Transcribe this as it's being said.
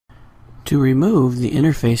To remove the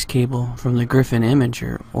interface cable from the Griffin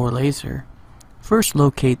imager or laser, first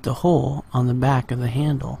locate the hole on the back of the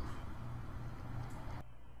handle.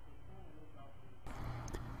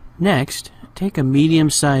 Next, take a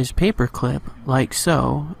medium-sized paper clip like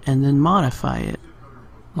so and then modify it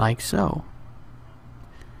like so.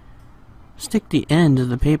 Stick the end of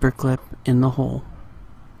the paper clip in the hole.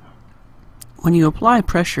 When you apply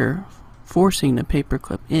pressure, forcing the paper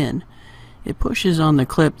clip in, it pushes on the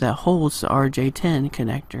clip that holds the RJ10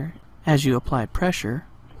 connector. As you apply pressure,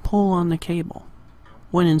 pull on the cable.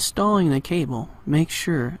 When installing the cable, make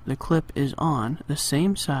sure the clip is on the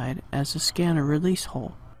same side as the scanner release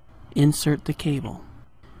hole. Insert the cable.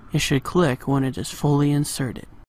 It should click when it is fully inserted.